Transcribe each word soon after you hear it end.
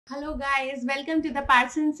Hello guys, welcome to the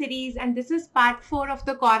Parsons series, and this is part 4 of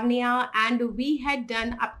the cornea, and we had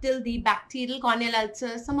done up till the bacterial corneal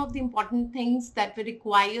ulcer, some of the important things that we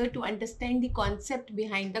require to understand the concept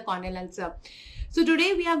behind the corneal ulcer. So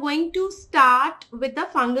today we are going to start with the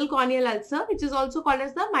fungal corneal ulcer, which is also called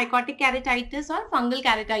as the mycotic keratitis or fungal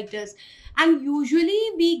keratitis. And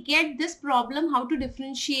usually we get this problem how to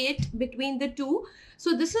differentiate between the two.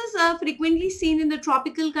 So this is frequently seen in the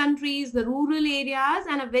tropical countries, the rural areas,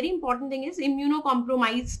 and a very important thing is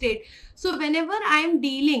immunocompromised state. So whenever I am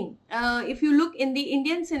dealing, if you look in the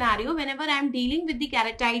Indian scenario, whenever I am dealing with the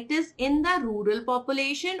keratitis in the rural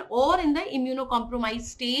population or in the immunocompromised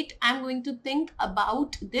state, I am going to think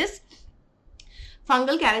about this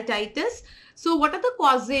fungal keratitis. So what are the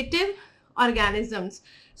causative organisms?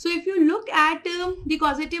 So if you look at the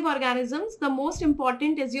causative organisms, the most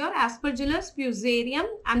important is your Aspergillus fusarium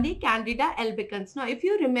and the Candida albicans. Now, if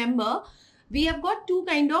you remember, we have got two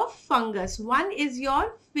kind of fungus. One is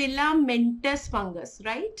your filamentous fungus,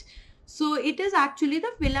 right? So it is actually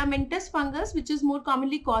the filamentous fungus which is more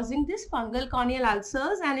commonly causing this fungal corneal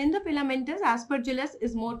ulcers, and in the filamentous, Aspergillus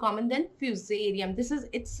is more common than fusarium. This is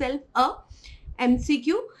itself a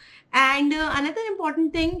MCQ. And another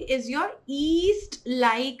important thing is your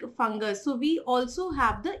yeast-like fungus. So we also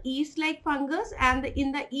have the yeast-like fungus, and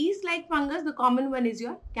in the yeast-like fungus, the common one is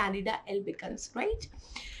your Candida albicans, right?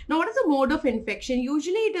 Now, what is the mode of infection?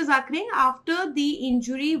 Usually, it is occurring after the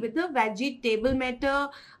injury with a vegetable matter,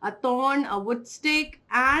 a thorn, a wood stick,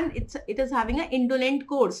 and it is having an indolent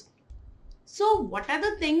course. So what are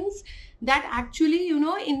the things that actually,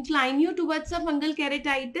 incline you towards a fungal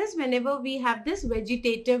keratitis whenever we have this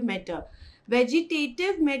vegetative matter?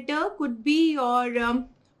 Vegetative matter could be your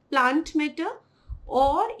plant matter,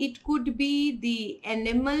 or it could be the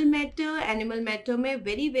animal matter. Animal matter mein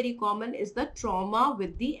very common is the trauma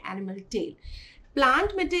with the animal tail.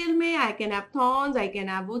 Plant matter mein I can have thorns, I can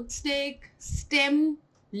have wood stick, stem,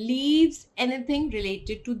 leaves, anything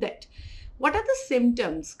related to that. What are the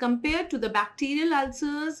symptoms? Compared to the bacterial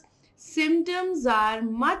ulcers, symptoms are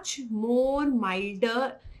much more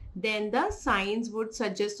milder than the signs would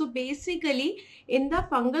suggest. So basically, in the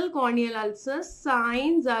fungal corneal ulcers,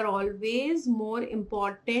 signs are always more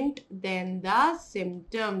important than the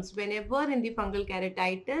symptoms. Whenever in the fungal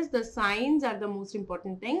keratitis, the signs are the most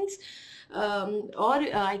important things.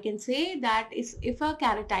 I can say that if a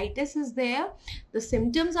keratitis is there, the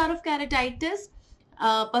symptoms are of keratitis.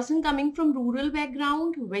 A person coming from rural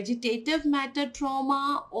background, vegetative matter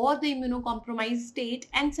trauma, or the immunocompromised state,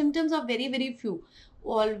 and symptoms are very few.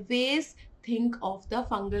 Always think of the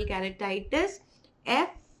fungal keratitis. F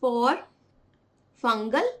for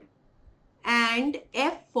fungal and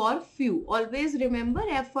F for few. Always remember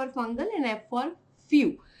F for fungal and F for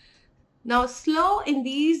few. Now, slough in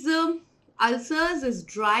these ulcers is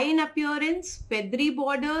dry in appearance, feathery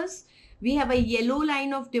borders. We have a yellow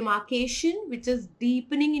line of demarcation which is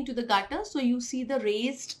deepening into the gutter. So you see the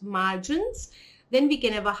raised margins. Then we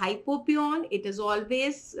can have a hypopion. It is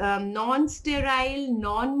always non-sterile,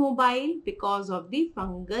 non-mobile because of the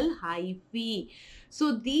fungal hyphae.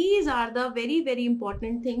 So these are the very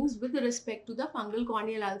important things with respect to the fungal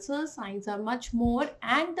corneal ulcers. Signs are much more,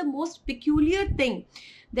 and the most peculiar thing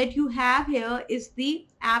that you have here is the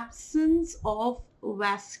absence of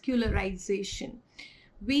vascularization.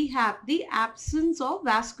 We have the absence of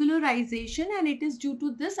vascularization, and it is due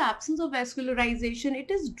to this absence of vascularization,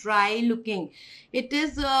 it is dry looking, it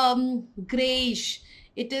is grayish,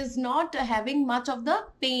 it is not having much of the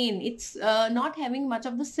pain, it's not having much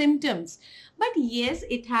of the symptoms, but yes,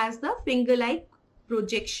 it has the finger-like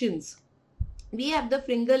projections. We have the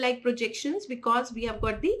finger-like projections because we have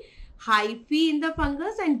got the hyphae in the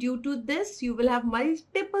fungus, and due to this you will have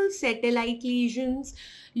multiple satellite lesions.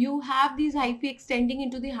 You have these hyphae extending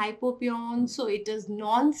into the hypopion, so it is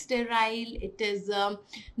non-sterile, it is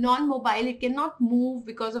non-mobile, it cannot move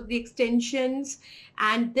because of the extensions,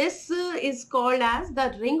 and this is called as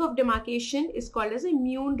the ring of demarcation, is called as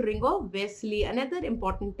immune ring of Wesley. Another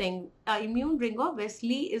important thing, immune ring of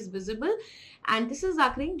Wesley is visible, and this is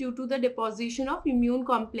occurring due to the deposition of immune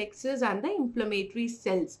complexes and the inflammatory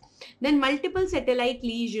cells. Then multiple satellite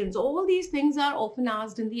lesions. All these things are often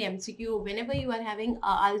asked in the MCQ. Whenever you are having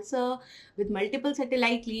an ulcer with multiple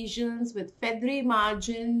satellite lesions, with feathery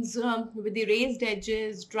margins, with the raised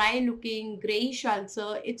edges, dry looking, grayish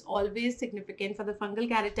ulcer, it's always significant for the fungal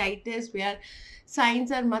keratitis, where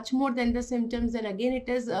signs are much more than the symptoms. And again, it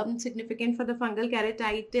is significant for the fungal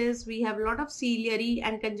keratitis. We have a lot of ciliary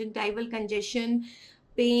and conjunctival congestion,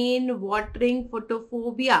 pain, watering,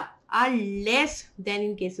 photophobia are less than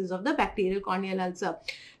in cases of the bacterial corneal ulcer.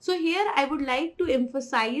 So here I would like to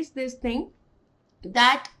emphasize this thing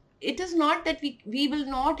that it is not that we will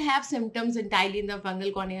not have symptoms entirely in the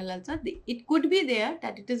fungal corneal ulcer. It could be there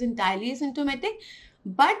that it is entirely asymptomatic,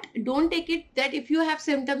 but don't take it that if you have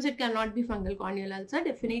symptoms it cannot be fungal corneal ulcer.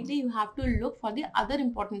 Definitely you have to look for the other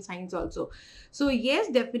important signs also. So yes,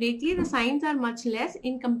 definitely the signs are much less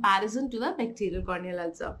in comparison to the bacterial corneal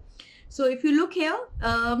ulcer. So if you look here,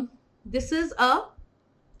 this is a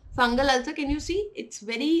fungal ulcer. Can you see? It's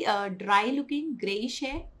very dry looking, grayish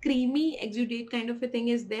hair, creamy exudate kind of a thing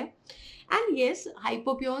is there. And yes,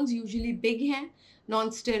 hypopiones usually big hair,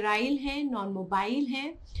 non-sterile hair, non-mobile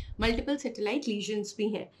hair, multiple satellite lesions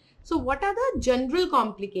bhi hai. So what are the general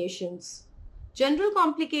complications? General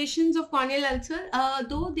complications of corneal ulcer,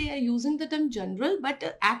 though they are using the term general,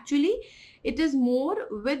 but actually it is more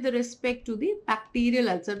with respect to the bacterial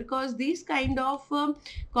ulcer, because these kind of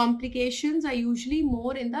complications are usually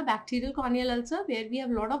more in the bacterial corneal ulcer where we have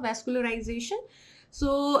a lot of vascularization.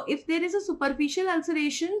 So if there is a superficial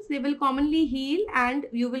ulcerations, they will commonly heal and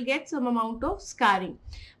you will get some amount of scarring.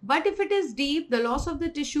 But if it is deep, the loss of the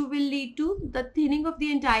tissue will lead to the thinning of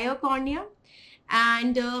the entire cornea,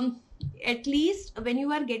 and at least when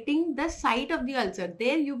you are getting the site of the ulcer,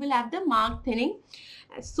 there you will have the marked thinning,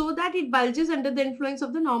 so that it bulges under the influence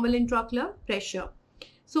of the normal intraocular pressure.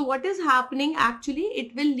 So what is happening actually,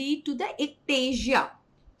 it will lead to the ectasia.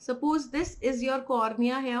 Suppose this is your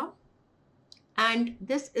cornea here and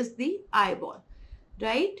this is the eyeball,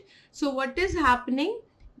 right? So what is happening,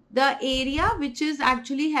 the area which is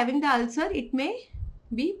actually having the ulcer, it may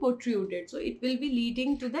be protruded. So it will be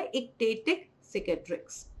leading to the ectatic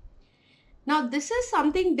cicatrix. Now this is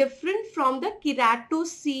something different from the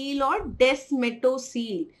keratocele or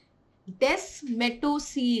desmetocele.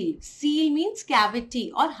 Desmetocele, cele means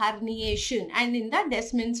cavity or herniation, and in the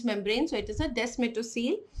des means membrane, so it is a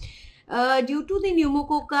desmetocele. Due to the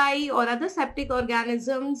pneumococci or other septic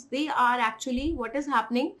organisms, they are actually, what is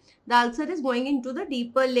happening, the ulcer is going into the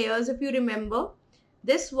deeper layers. If you remember,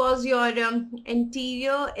 this was your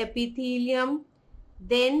anterior epithelium,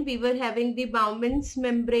 then we were having the Bowman's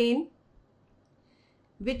membrane,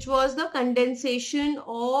 which was the condensation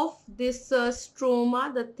of this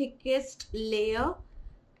stroma, the thickest layer.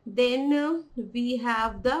 Then we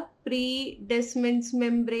have the pre-Descemet's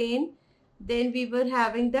membrane. Then we were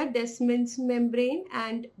having the Descemet's membrane,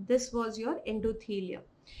 and this was your endothelium.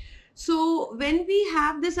 So when we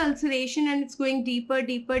have this ulceration and it's going deeper,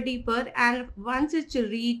 deeper, deeper, and once it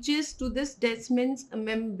reaches to this Descemet's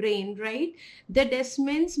membrane, right? The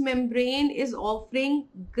Descemet's membrane is offering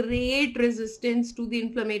great resistance to the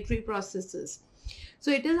inflammatory processes. So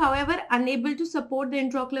it is, however, unable to support the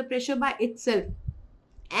intraocular pressure by itself,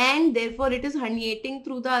 and therefore it is herniating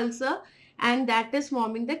through the ulcer, and that is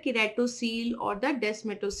forming the keratocele or the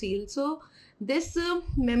desmetocele. So this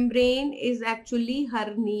membrane is actually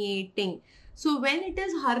herniating. So when it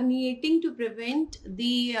is herniating to prevent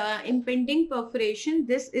the impending perforation,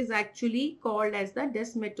 this is actually called as the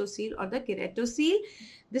desmetocele or the keratocele.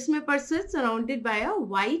 This may persist surrounded by a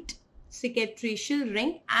white cicatricial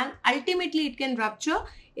ring, and ultimately it can rupture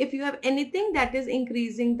if you have anything that is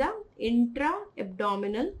increasing the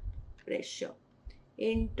intra-abdominal pressure.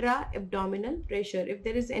 Intra-abdominal pressure. If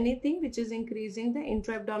there is anything which is increasing the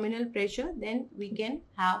intra-abdominal pressure, then we can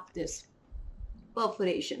have this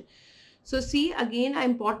perforation. So see, again, an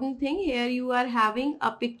important thing here, you are having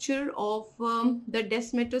a picture of the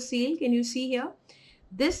desmetocele. Can you see here?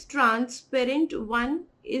 This transparent one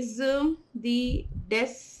is the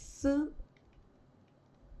desmetocele,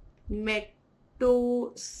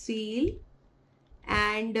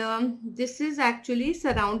 and this is actually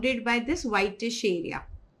surrounded by this whitish area.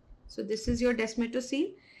 So this is your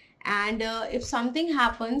desmetocele, and if something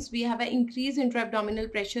happens, we have an increased intra-abdominal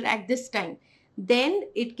pressure at this time, then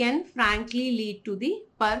it can frankly lead to the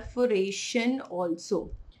perforation also,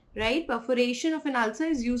 right? Perforation of an ulcer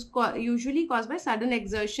is usually caused by sudden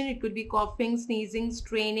exertion. It could be coughing, sneezing,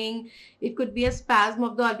 straining. It could be a spasm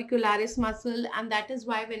of the orbicularis muscle, and that is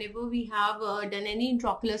why whenever we have done any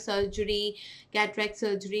intraocular surgery, cataract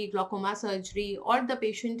surgery, glaucoma surgery, or the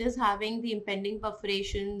patient is having the impending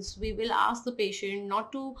perforations, we will ask the patient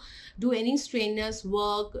not to do any strenuous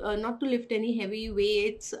work, not to lift any heavy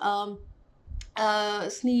weights,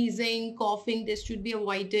 sneezing, coughing, this should be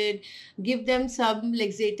avoided. Give them some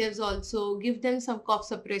laxatives also, give them some cough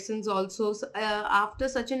suppressants also. So, after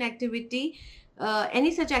such an activity,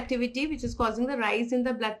 any such activity which is causing the rise in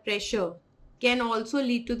the blood pressure can also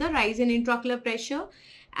lead to the rise in intraocular pressure.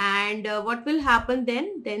 And what will happen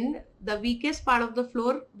then the weakest part of the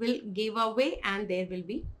floor will give away and there will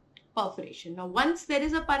be perforation. Now, once there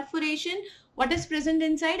is a perforation, what is present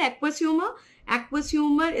inside? Aqueous humor. Aqueous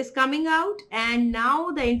humor is coming out, and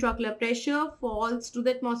now the intraocular pressure falls to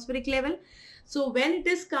the atmospheric level. So when it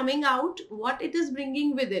is coming out, what it is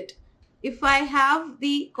bringing with it? If I have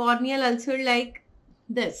the corneal ulcer like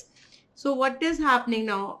this, so what is happening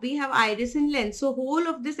now? We have iris and lens. So whole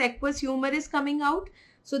of this aqueous humor is coming out.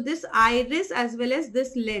 So this iris as well as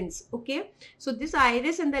this lens, okay. So this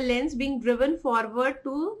iris and the lens being driven forward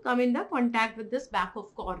to come in the contact with this back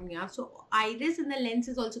of cornea. So iris and the lens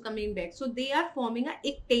is also coming back. So they are forming a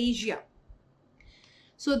ectasia.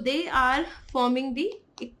 So they are forming the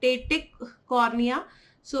ectatic cornea.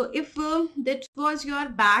 So if that was your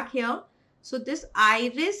back here, so this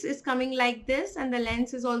iris is coming like this and the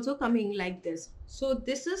lens is also coming like this. So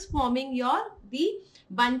this is forming the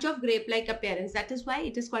bunch of grape-like appearance. That is why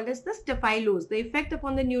it is called as the staphylos. The effect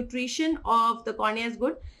upon the nutrition of the cornea is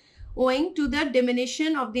good. Owing to the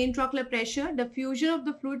diminution of the intraocular pressure, diffusion of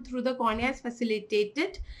the fluid through the cornea is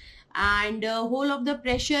facilitated, and whole of the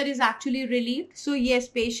pressure is actually relieved. So yes,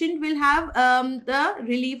 patient will have the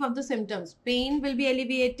relief of the symptoms. Pain will be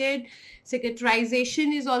alleviated.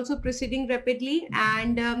 Cicatrization is also proceeding rapidly,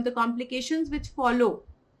 and the complications which follow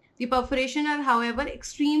the perforation are, however,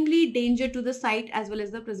 extremely danger to the sight as well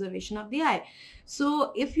as the preservation of the eye.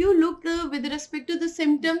 So if you look with respect to the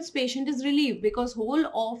symptoms, patient is relieved because whole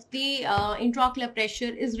of the intraocular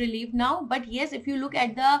pressure is relieved now. But yes, if you look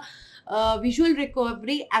at the visual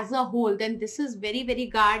recovery as a whole, then this is very, very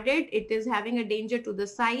guarded. It is having a danger to the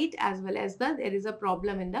sight as well as there is a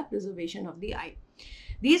problem in the preservation of the eye.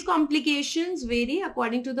 These complications vary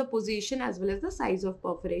according to the position as well as the size of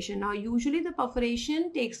perforation. Now, usually the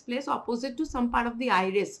perforation takes place opposite to some part of the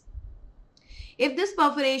iris. If this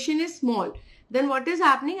perforation is small, then what is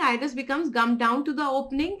happening? Iris becomes gummed down to the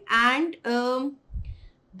opening, and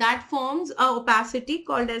that forms a opacity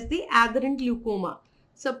called as the adherent glaucoma.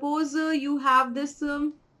 Suppose you have this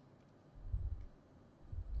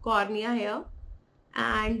cornea here,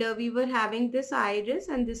 and we were having this iris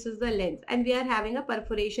and this is the lens, and we are having a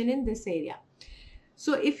perforation in this area.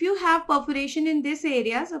 So if you have perforation in this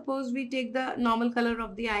area, suppose we take the normal color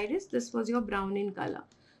of the iris, this was your brown in color.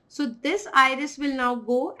 So this iris will now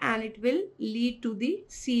go and it will lead to the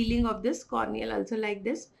sealing of this corneal ulcer like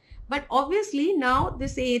this. But obviously now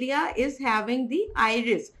this area is having the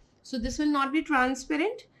iris. So this will not be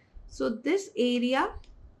transparent. So this area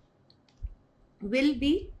will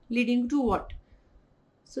be leading to what?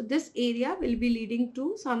 So this area will be leading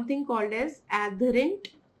to something called as adherent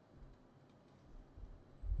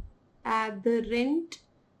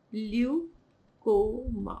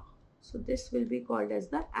glaucoma. So this will be called as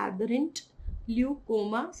the adherent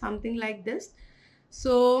glaucoma, something like this.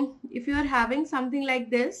 So if you are having something like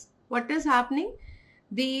this, what is happening?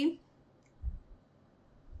 The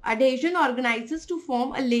adhesion organizes to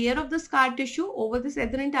form a layer of the scar tissue over this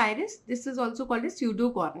adherent iris. This is also called as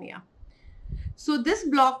pseudocornea. So this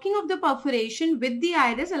blocking of the perforation with the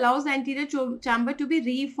iris allows the anterior chamber to be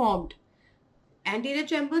reformed. Anterior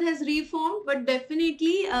chamber has reformed, but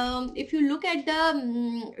definitely if you look at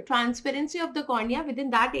the transparency of the cornea within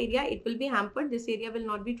that area, it will be hampered. This area will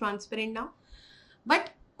not be transparent now. But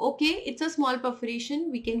okay, it's a small perforation,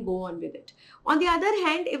 we can go on with it. On the other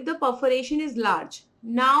hand, if the perforation is large,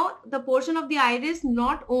 now the portion of the iris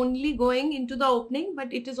not only going into the opening,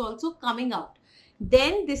 but it is also coming out.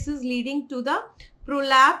 Then this is leading to the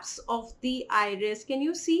prolapse of the iris. Can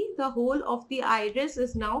you see the whole of the iris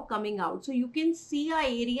is now coming out? So you can see an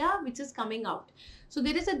area which is coming out. So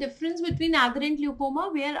there is a difference between adherent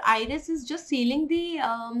glaucoma where iris is just sealing the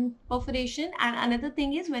perforation, and another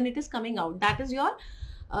thing is when it is coming out. That is your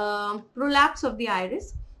prolapse of the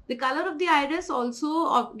iris. The color of the iris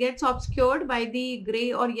also gets obscured by the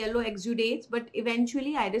gray or yellow exudates, but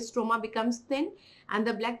eventually iris stroma becomes thin and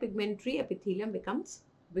the black pigmentary epithelium becomes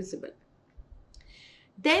visible.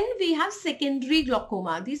 Then we have secondary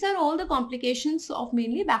glaucoma. These are all the complications of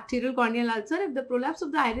mainly bacterial corneal ulcer. If the prolapse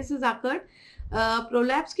of the iris has occurred,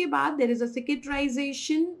 prolapse ke baad there is a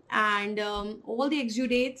cicatrization, and all the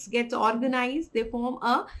exudates get organized. They form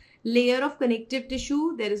a layer of connective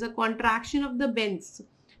tissue. There is a contraction of the bends.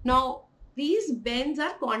 Now these bends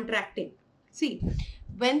are contracting. See,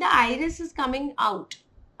 when the iris is coming out,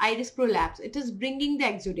 iris prolapse, it is bringing the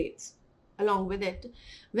exudates along with it.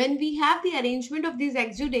 When we have the arrangement of these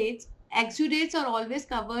exudates are always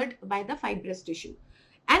covered by the fibrous tissue,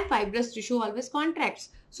 and fibrous tissue always contracts.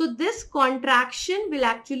 So this contraction will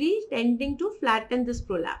actually tending to flatten this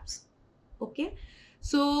prolapse. Okay,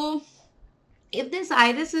 so if this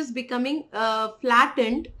iris is becoming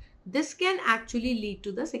flattened, This can actually lead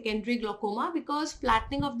to the secondary glaucoma, because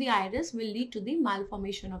flattening of the iris will lead to the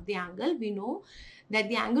malformation of the angle. We know that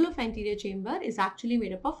the angle of anterior chamber is actually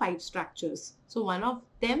made up of 5 structures. So one of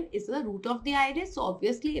them is the root of the iris. So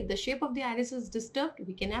obviously if the shape of the iris is disturbed,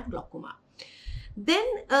 we can have glaucoma. Then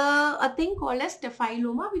a thing called as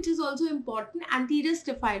staphyloma, which is also important, anterior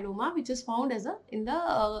staphyloma, which is found as a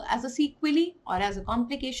as a sequelae or as a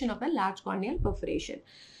complication of a large corneal perforation.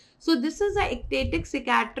 So this is a ectatic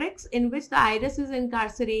cicatrix in which the iris is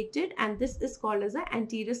incarcerated, and this is called as an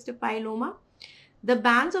anterior staphyloma. The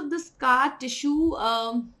bands of the scar tissue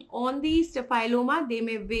on the staphyloma, they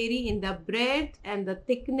may vary in the breadth and the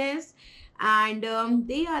thickness, and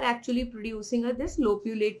they are actually producing this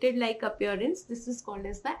lobulated like appearance. This is called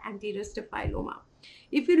as the anterior staphyloma.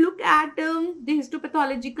 If you look at the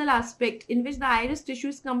histopathological aspect, in which the iris tissue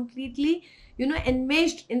is completely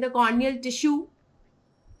enmeshed in the corneal tissue,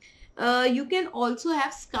 you can also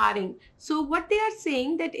have scarring. So what they are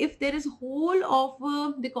saying, that if there is whole of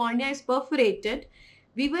the cornea is perforated,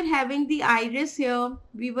 we were having the iris here,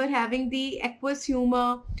 we were having the aqueous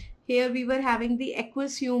humor, here we were having the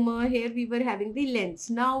aqueous humor, here we were having the lens.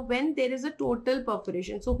 Now when there is a total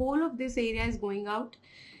perforation, so whole of this area is going out.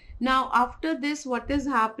 Now after this, what is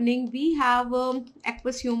happening, we have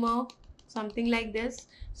aqueous humor, something like this.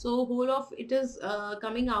 So whole of it is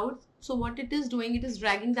coming out. So what it is doing, it is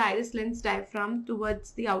dragging the iris lens diaphragm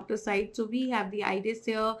towards the outer side. So we have the iris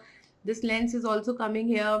here, this lens is also coming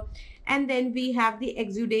here, and then we have the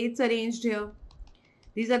exudates arranged here.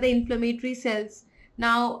 These are the inflammatory cells.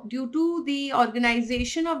 Now due to the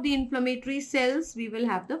organization of the inflammatory cells, we will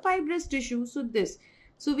have the fibrous tissue.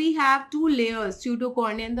 So we have two layers,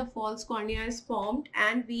 pseudocornea and the false cornea is formed,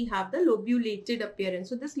 and we have the lobulated appearance.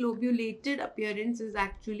 So this lobulated appearance is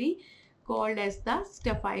actually called as the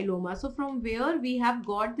staphyloma. So from where we have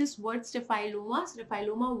got this word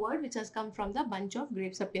staphyloma word, which has come from the bunch of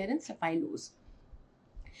grapes appearance, staphylos.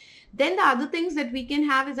 Then the other things that we can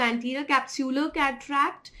have is anterior capsular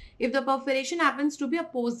cataract, if the perforation happens to be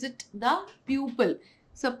opposite the pupil.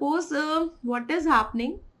 Suppose what is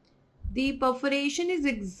happening, the perforation is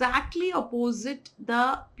exactly opposite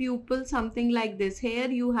the pupil, something like this. Here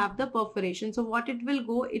you have the perforation. So what it will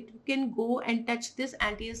go, it can go and touch this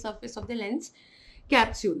anterior surface of the lens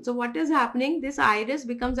capsule. So what is happening, this iris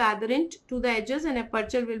becomes adherent to the edges and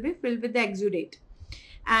aperture will be filled with the exudate.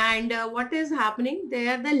 And what is happening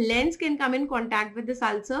there, the lens can come in contact with this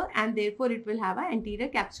ulcer, and therefore it will have an anterior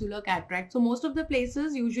capsular cataract. So most of the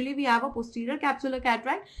places usually we have a posterior capsular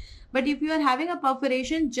cataract, but if you are having a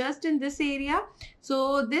perforation just in this area,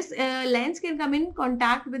 so this lens can come in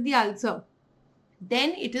contact with the ulcer,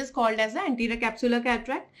 then it is called as the anterior capsular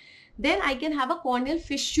cataract. Then I can have a corneal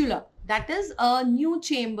fistula, that is a new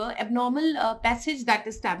chamber, abnormal passage that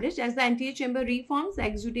is established as the anterior chamber reforms. The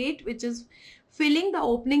exudate which is filling the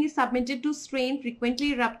opening is submitted to strain,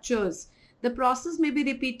 frequently ruptures. The process may be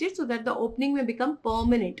repeated so that the opening may become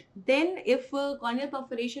permanent. Then if corneal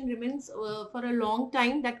perforation remains for a long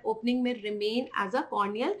time, that opening may remain as a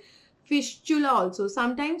corneal fistula also.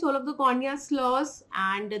 Sometimes whole of the cornea slows,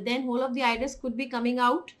 and then whole of the iris could be coming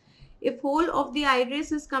out. If whole of the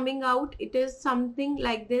iris is coming out, it is something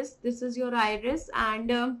like this. This is your iris,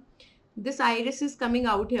 and this iris is coming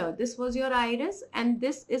out here. This was your iris, and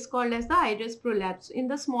this is called as the iris prolapse. In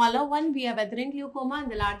the smaller one, we have adherent glaucoma. In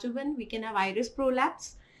the larger one, we can have iris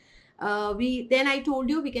prolapse. Then I told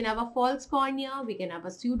you we can have a false cornea, we can have a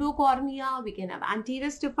pseudocornea, we can have anterior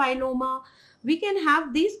staphyloma. We can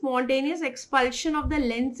have the spontaneous expulsion of the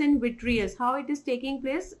lens and vitreous. How it is taking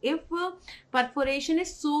place? If perforation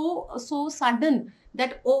is so sudden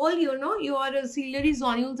that all your ciliary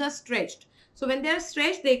zonules are stretched. So when they are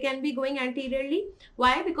stretched, they can be going anteriorly.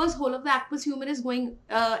 Why? Because whole of the aqueous humor is going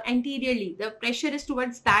anteriorly. The pressure is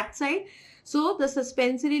towards that side. So the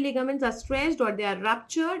suspensory ligaments are stretched or they are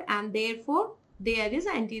ruptured, and therefore there is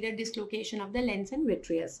anterior dislocation of the lens and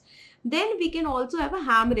vitreous. Then we can also have a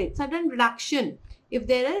hemorrhage, sudden reduction. If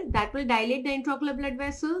there is, that will dilate the intraocular blood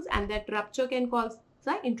vessels, and that rupture can cause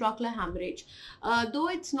the intraocular hemorrhage. Though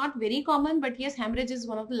it's not very common, but yes, hemorrhage is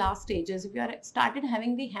one of the last stages. If you are started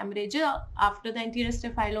having the hemorrhage after the anterior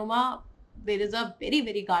staphyloma, there is a very,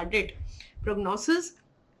 very guarded prognosis.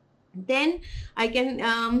 Then I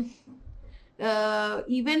can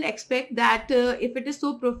even expect that if it is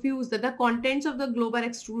so profuse that the contents of the globe are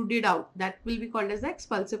extruded out, that will be called as the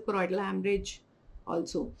expulsive choroidal hemorrhage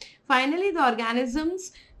also. Finally, the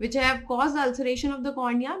organisms which have caused the ulceration of the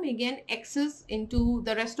cornea may gain access into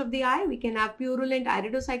the rest of the eye. We can have purulent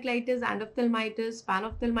iridocyclitis, endophthalmitis,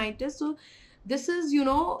 panophthalmitis. So This is, you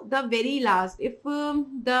know, the very last. If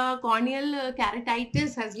the corneal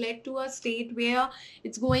keratitis has led to a state where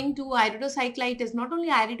it's going to iridocyclitis, not only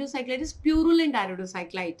iridocyclitis, purulent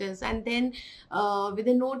iridocyclitis, and then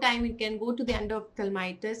within no time it can go to the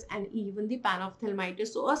endophthalmitis and even the panophthalmitis.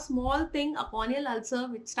 So a small thing, a corneal ulcer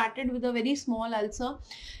which started with a very small ulcer,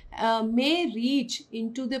 may reach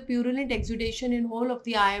into the purulent exudation in whole of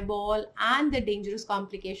the eyeball and the dangerous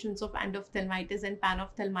complications of endophthalmitis and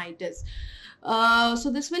panophthalmitis.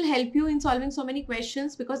 So this will help you in solving so many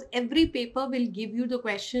questions, because every paper will give you the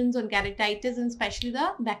questions on keratitis, and especially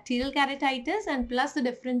the bacterial keratitis, and plus the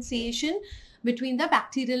differentiation between the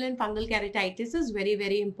bacterial and fungal keratitis is very,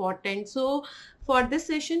 very important. So for this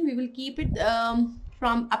session, we will keep it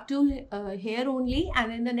from up to here only,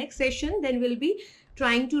 and in the next session then we'll be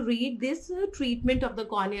trying to read this treatment of the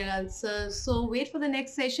corneal ulcers. So wait for the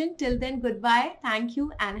next session. Till then, goodbye, thank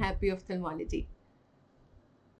you, and happy ophthalmology.